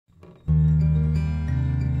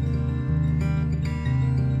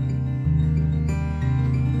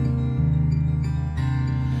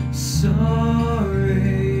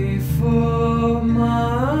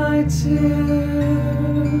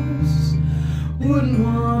Wouldn't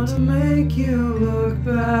want to make you look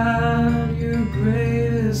bad, your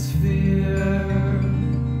greatest fear.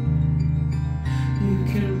 You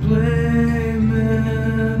can blame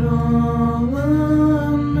it all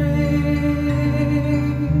on me.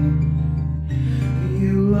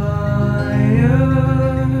 You liar,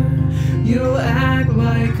 you'll act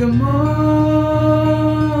like a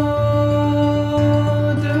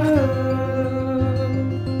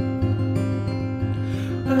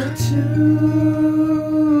a two-faced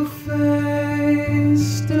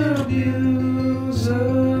abuser.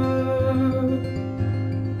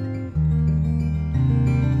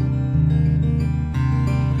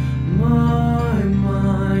 My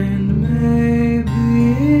mind may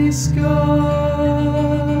be scarred,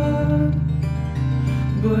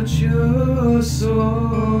 but your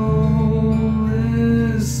soul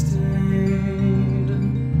is stained,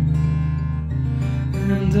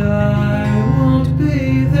 and I won't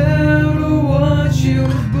be there to watch you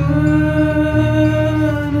burn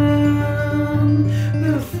in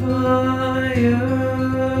the fire.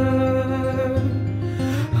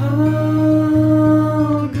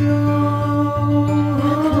 I'll go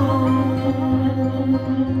home.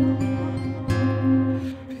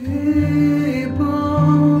 People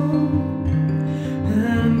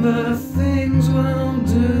and the things we'll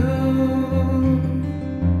do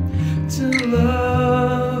to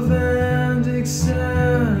love and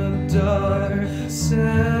accept ourselves.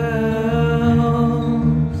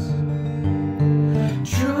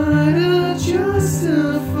 Try to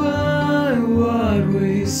justify what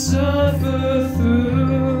we suffer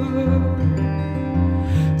through,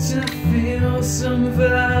 to feel some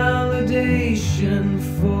validation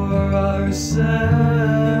for ourselves.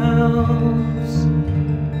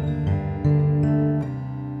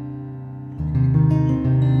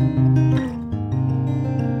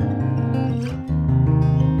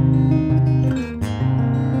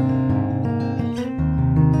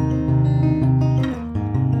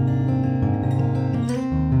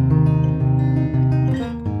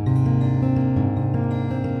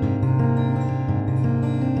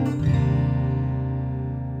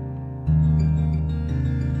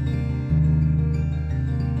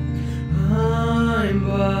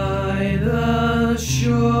 By the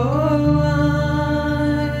shoreline,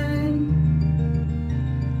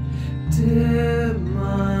 dip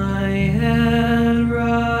my head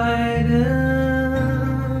right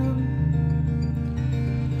in,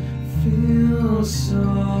 feel so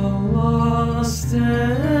lost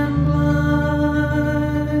and blind,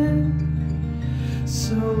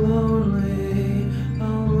 so lonely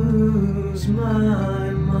I'll lose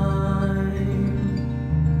my mind.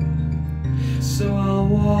 So I'll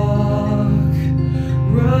walk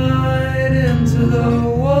right into the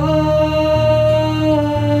water,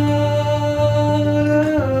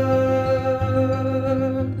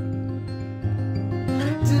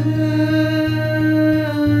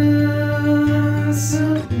 disappear,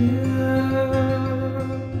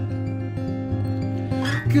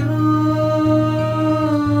 go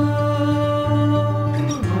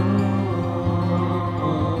home.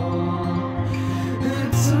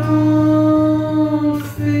 It's don't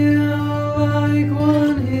feel like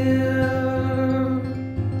one here.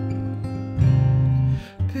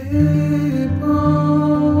 People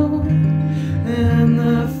and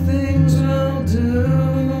the things we'll do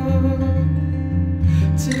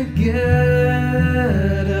to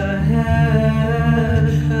get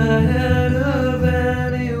ahead of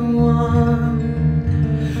anyone.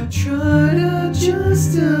 Try to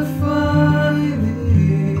justify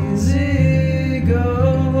these egos.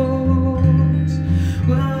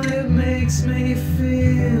 Well, it makes me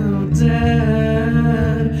feel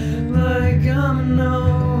dead, like I'm no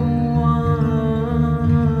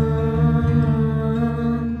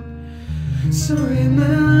one. Sorry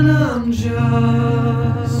man, I'm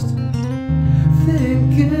just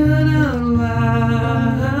thinking out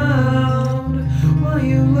loud. Why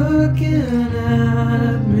you looking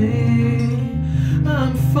at me?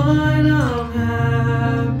 I'm fine, I'm happy.